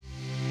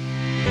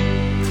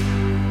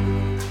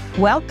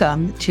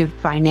Welcome to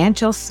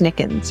Financial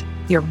Snickens,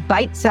 your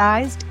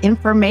bite-sized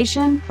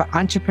information for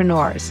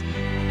entrepreneurs.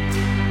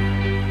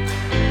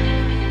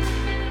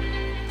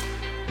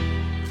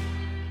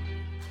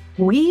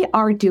 We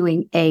are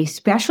doing a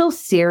special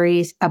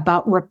series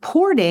about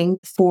reporting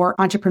for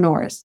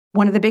entrepreneurs.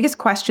 One of the biggest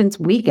questions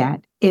we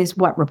get is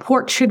what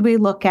report should we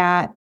look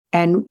at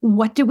and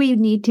what do we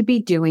need to be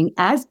doing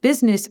as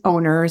business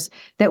owners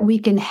that we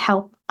can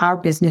help our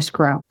business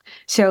grow.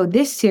 So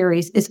this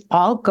series is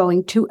all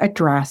going to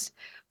address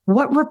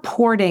what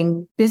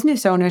reporting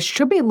business owners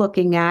should be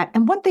looking at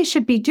and what they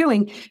should be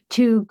doing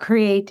to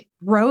create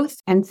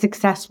growth and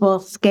successful,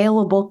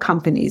 scalable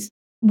companies.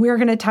 We're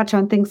going to touch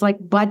on things like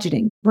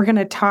budgeting. We're going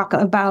to talk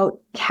about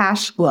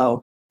cash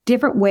flow,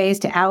 different ways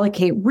to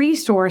allocate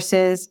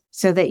resources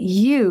so that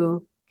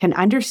you can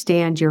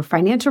understand your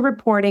financial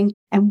reporting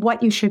and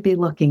what you should be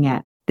looking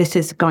at. This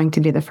is going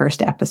to be the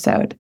first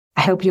episode.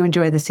 I hope you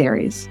enjoy the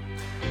series.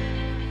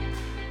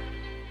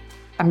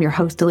 I'm your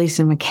host,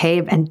 Elisa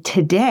McCabe, and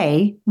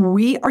today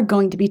we are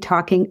going to be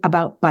talking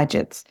about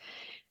budgets.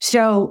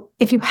 So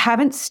if you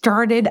haven't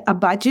started a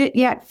budget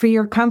yet for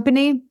your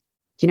company, do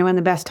you know when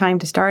the best time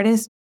to start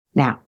is?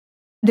 Now.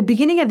 The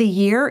beginning of the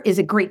year is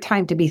a great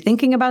time to be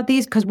thinking about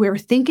these because we're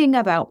thinking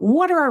about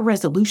what are our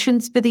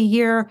resolutions for the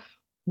year?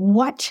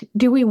 What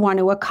do we want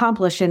to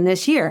accomplish in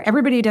this year?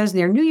 Everybody does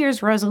their New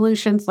Year's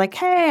resolutions like,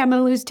 hey, I'm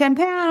going to lose 10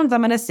 pounds.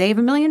 I'm going to save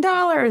 $1 million.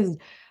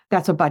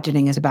 That's what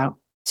budgeting is about.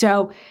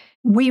 So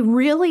we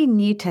really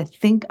need to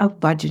think of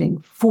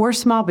budgeting for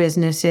small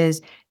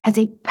businesses as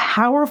a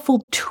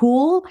powerful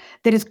tool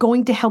that is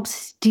going to help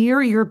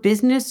steer your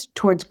business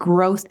towards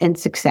growth and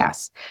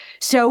success.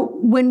 So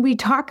when we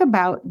talk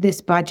about this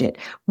budget,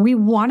 we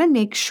want to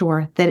make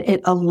sure that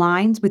it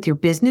aligns with your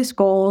business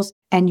goals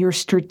and your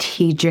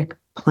strategic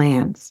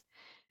plans.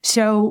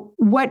 So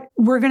what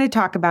we're going to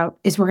talk about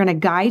is we're going to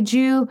guide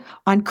you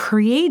on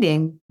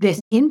creating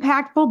this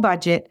impactful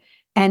budget,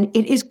 and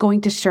it is going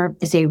to serve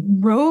as a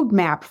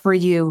roadmap for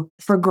you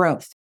for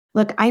growth.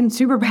 Look, I'm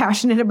super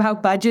passionate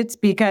about budgets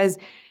because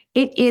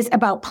it is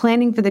about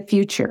planning for the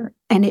future,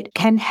 and it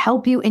can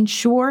help you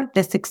ensure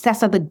the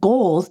success of the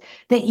goals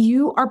that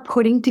you are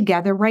putting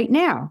together right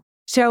now.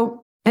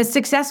 So a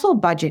successful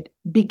budget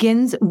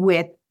begins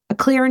with a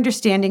clear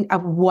understanding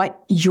of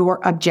what your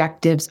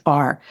objectives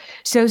are.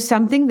 So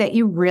something that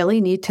you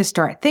really need to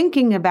start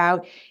thinking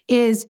about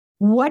is,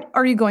 what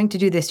are you going to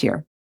do this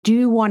year? Do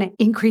you want to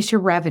increase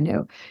your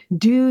revenue?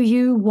 Do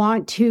you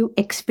want to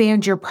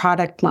expand your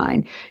product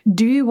line?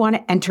 Do you want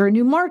to enter a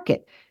new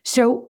market?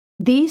 So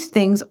these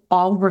things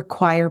all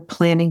require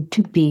planning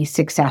to be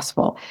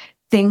successful.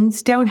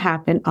 Things don't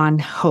happen on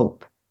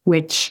hope,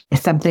 which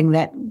is something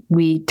that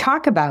we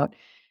talk about.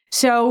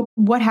 So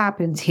what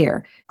happens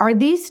here? Are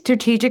these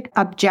strategic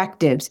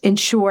objectives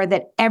ensure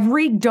that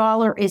every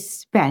dollar is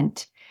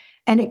spent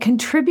and it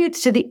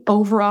contributes to the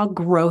overall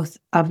growth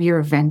of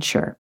your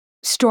venture?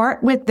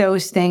 Start with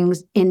those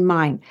things in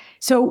mind.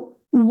 So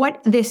what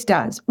this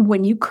does,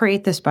 when you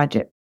create this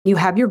budget, you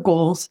have your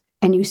goals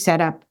and you set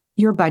up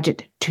your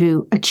budget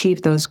to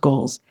achieve those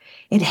goals.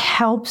 It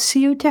helps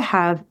you to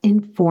have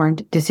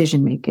informed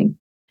decision-making.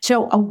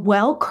 So a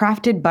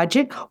well-crafted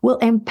budget will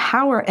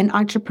empower an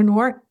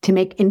entrepreneur to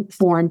make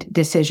informed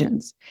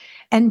decisions.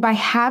 And by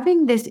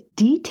having this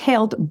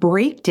detailed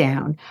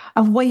breakdown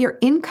of what your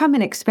income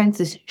and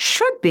expenses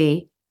should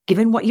be,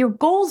 given what your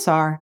goals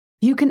are,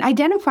 you can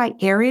identify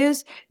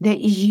areas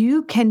that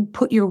you can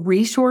put your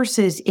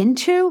resources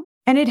into,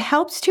 and it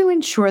helps to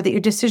ensure that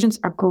your decisions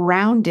are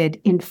grounded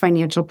in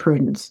financial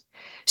prudence.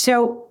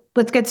 So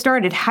let's get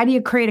started. How do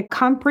you create a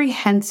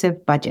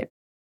comprehensive budget?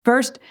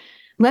 First,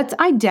 let's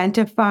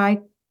identify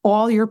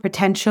all your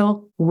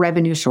potential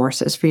revenue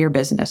sources for your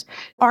business.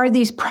 Are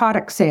these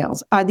product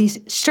sales? Are these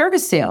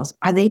service sales?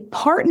 Are they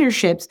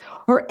partnerships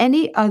or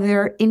any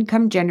other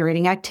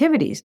income-generating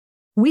activities?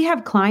 We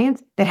have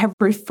clients that have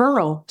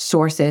referral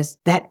sources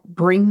that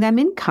bring them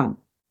income.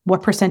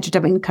 What percentage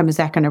of income is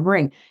that going to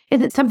bring? Is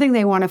it something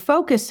they want to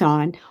focus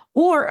on,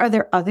 or are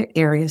there other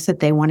areas that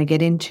they want to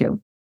get into?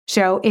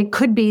 So it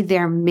could be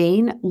their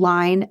main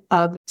line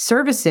of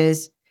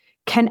services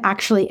can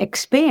actually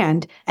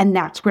expand, and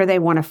that's where they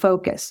want to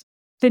focus.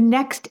 The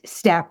next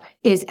step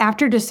is,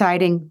 after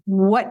deciding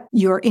what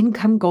your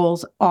income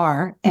goals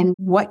are and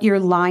what your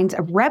lines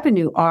of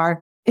revenue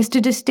are, is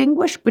to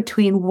distinguish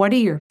between what are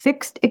your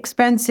fixed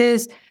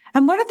expenses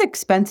and what are the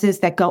expenses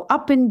that go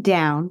up and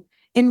down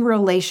in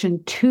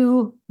relation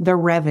to the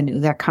revenue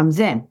that comes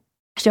in.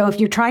 So if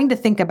you're trying to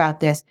think about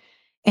this,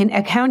 in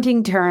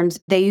accounting terms,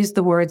 they use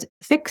the words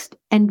fixed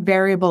and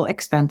variable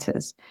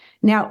expenses.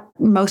 Now,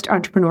 most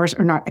entrepreneurs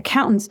are not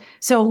accountants,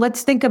 so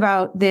let's think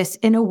about this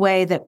in a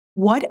way that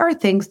what are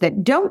things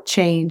that don't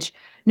change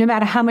no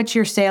matter how much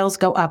your sales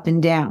go up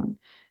and down?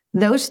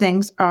 Those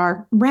things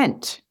are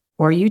rent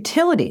or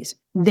utilities.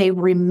 They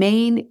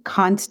remain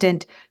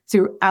constant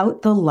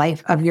throughout the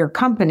life of your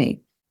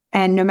company.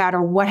 And no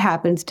matter what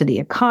happens to the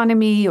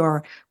economy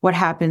or what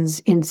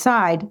happens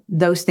inside,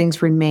 those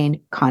things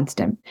remain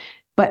constant.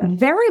 But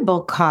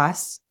variable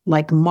costs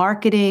like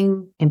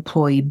marketing,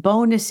 employee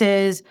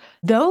bonuses,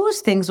 those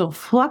things will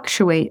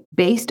fluctuate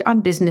based on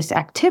business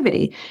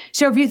activity.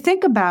 So if you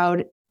think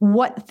about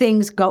what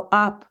things go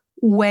up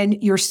when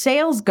your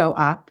sales go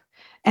up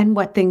and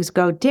what things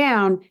go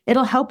down,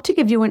 it'll help to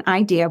give you an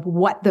idea of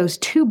what those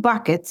two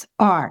buckets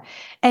are.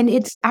 And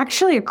it's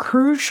actually a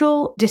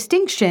crucial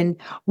distinction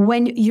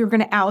when you're going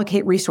to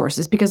allocate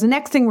resources, because the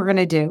next thing we're going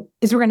to do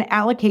is we're going to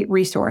allocate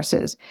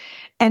resources.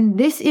 And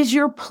this is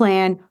your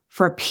plan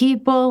for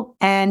people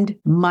and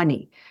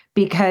money,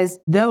 because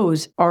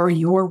those are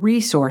your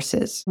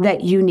resources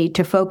that you need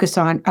to focus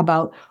on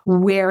about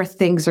where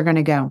things are going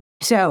to go.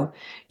 So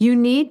you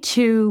need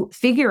to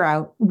figure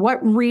out what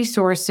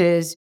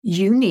resources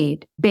you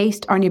need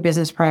based on your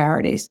business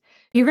priorities.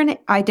 You're going to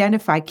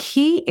identify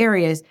key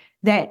areas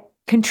that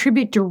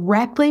contribute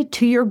directly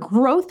to your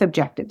growth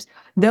objectives,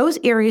 those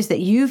areas that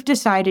you've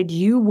decided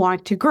you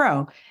want to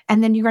grow.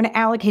 And then you're going to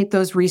allocate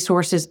those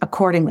resources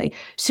accordingly.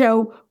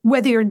 So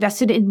whether you're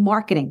invested in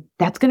marketing,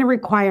 that's going to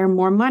require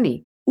more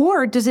money.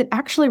 Or does it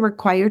actually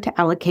require to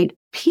allocate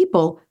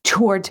people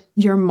towards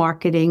your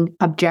marketing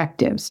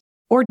objectives?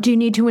 Or do you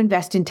need to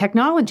invest in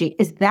technology?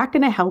 Is that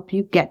going to help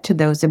you get to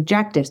those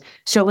objectives?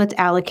 So let's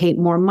allocate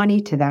more money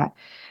to that.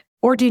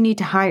 Or do you need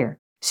to hire?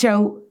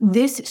 So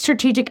this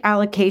strategic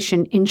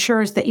allocation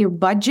ensures that your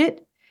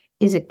budget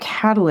is a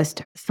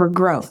catalyst for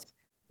growth.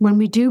 When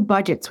we do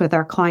budgets with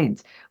our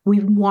clients, we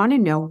want to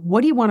know,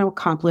 what do you want to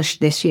accomplish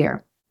this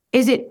year?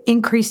 Is it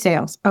increased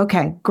sales?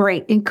 Okay,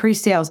 great.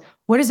 Increased sales.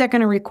 What is that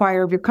going to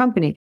require of your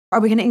company? Are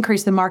we going to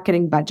increase the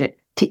marketing budget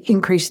to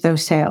increase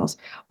those sales?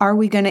 Are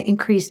we going to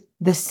increase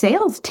the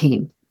sales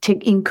team to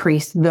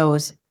increase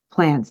those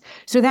plans?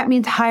 So that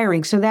means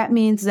hiring. So that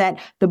means that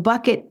the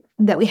bucket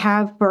that we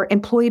have for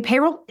employee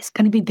payroll is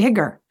going to be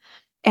bigger.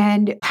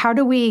 And how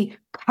do we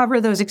cover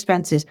those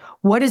expenses?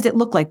 What does it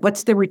look like?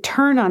 What's the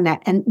return on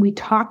that? And we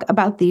talk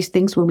about these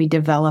things when we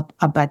develop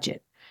a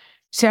budget.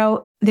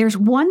 So there's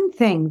one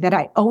thing that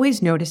I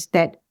always notice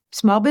that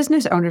small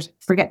business owners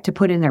forget to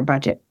put in their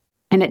budget.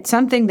 And it's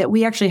something that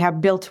we actually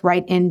have built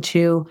right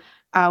into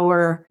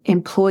our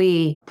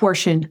employee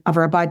portion of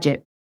our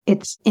budget.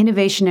 It's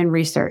innovation and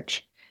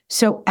research.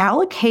 So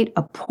allocate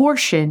a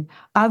portion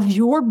of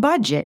your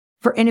budget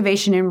for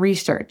innovation and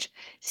research.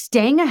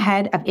 Staying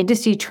ahead of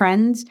industry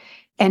trends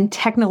and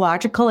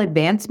technological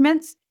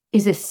advancements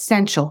is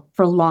essential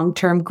for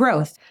long-term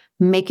growth.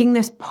 Making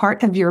this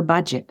part of your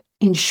budget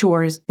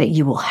ensures that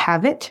you will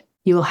have it,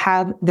 you will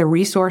have the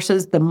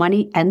resources, the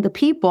money, and the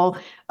people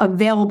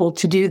available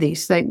to do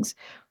these things.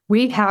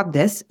 We have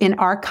this in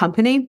our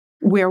company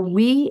where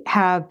we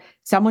have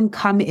someone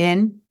come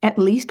in at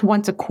least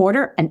once a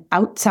quarter, an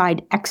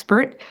outside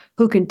expert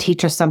who can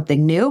teach us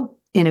something new,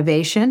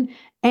 innovation,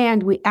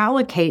 and we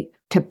allocate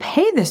to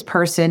pay this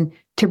person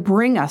to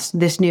bring us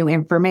this new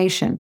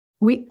information.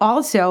 We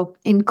also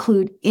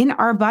include in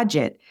our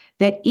budget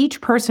that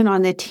each person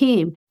on the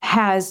team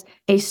has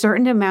a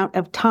certain amount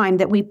of time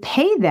that we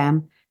pay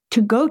them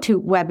to go to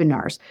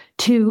webinars,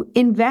 to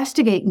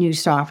investigate new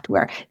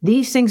software.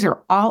 These things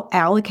are all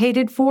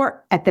allocated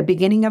for at the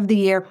beginning of the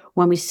year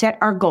when we set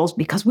our goals,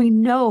 because we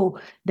know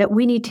that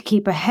we need to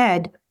keep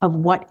ahead of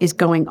what is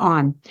going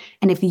on.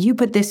 And if you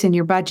put this in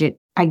your budget,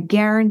 I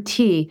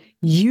guarantee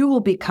you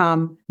will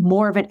become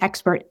more of an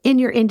expert in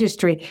your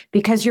industry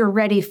because you're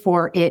ready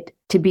for it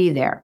to be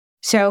there.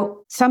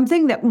 So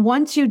something that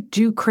once you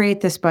do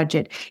create this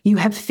budget, you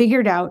have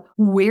figured out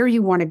where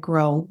you want to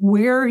grow,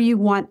 where you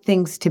want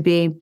things to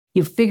be.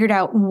 You've figured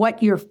out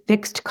what your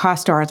fixed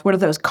costs are. What are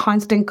those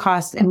constant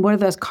costs and what are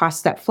those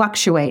costs that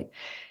fluctuate?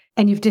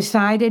 And you've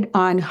decided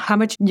on how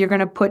much you're going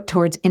to put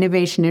towards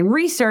innovation and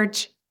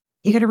research.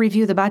 You got to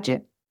review the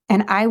budget.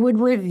 And I would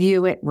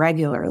review it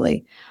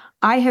regularly.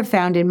 I have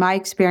found in my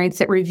experience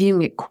that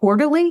reviewing it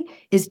quarterly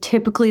is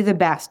typically the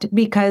best,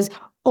 because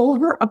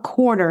over a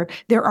quarter,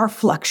 there are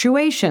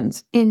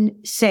fluctuations in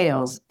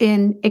sales,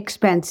 in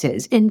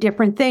expenses, in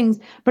different things,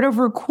 but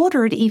over a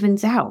quarter, it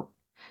evens out.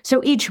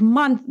 So each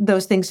month,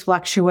 those things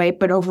fluctuate,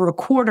 but over a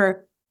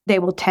quarter, they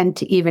will tend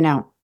to even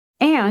out.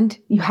 And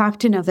you have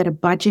to know that a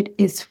budget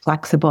is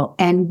flexible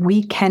and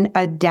we can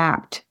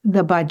adapt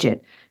the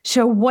budget.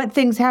 So what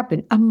things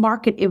happen? A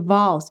market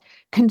evolves.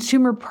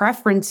 Consumer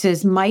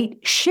preferences might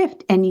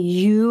shift and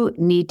you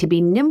need to be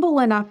nimble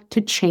enough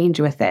to change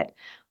with it.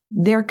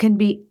 There can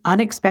be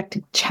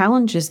unexpected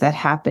challenges that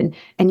happen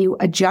and you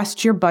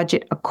adjust your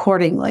budget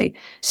accordingly.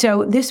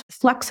 So this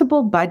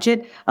flexible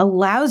budget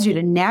allows you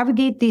to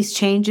navigate these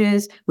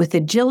changes with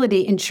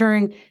agility,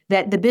 ensuring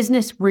that the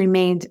business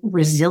remains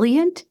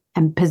resilient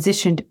and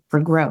positioned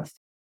for growth.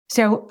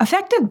 So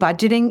effective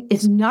budgeting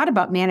is not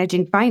about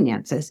managing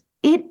finances.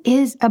 It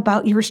is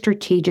about your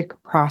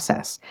strategic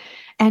process.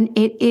 And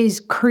it is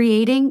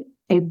creating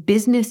a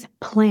business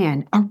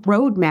plan, a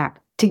roadmap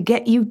to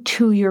get you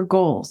to your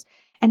goals.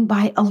 And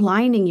by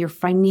aligning your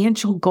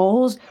financial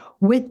goals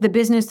with the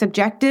business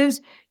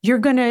objectives, you're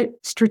going to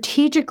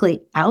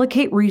strategically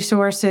allocate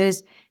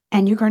resources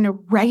and you're going to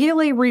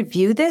regularly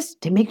review this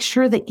to make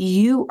sure that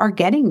you are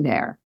getting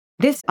there.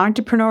 This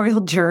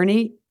entrepreneurial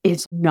journey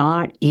is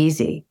not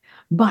easy,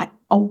 but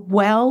a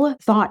well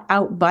thought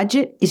out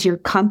budget is your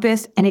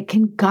compass, and it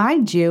can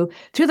guide you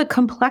through the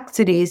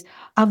complexities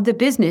of the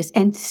business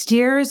and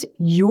steers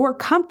your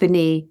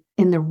company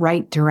in the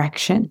right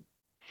direction.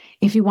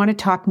 If you want to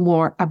talk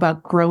more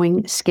about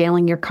growing,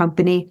 scaling your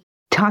company,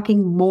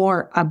 talking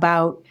more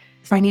about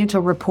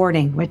financial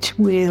reporting, which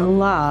we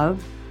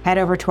love, head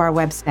over to our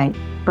website,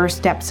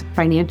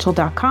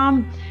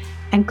 firststepsfinancial.com,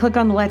 and click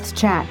on the Let's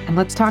Chat and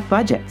let's talk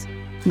budgets.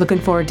 Looking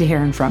forward to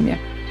hearing from you.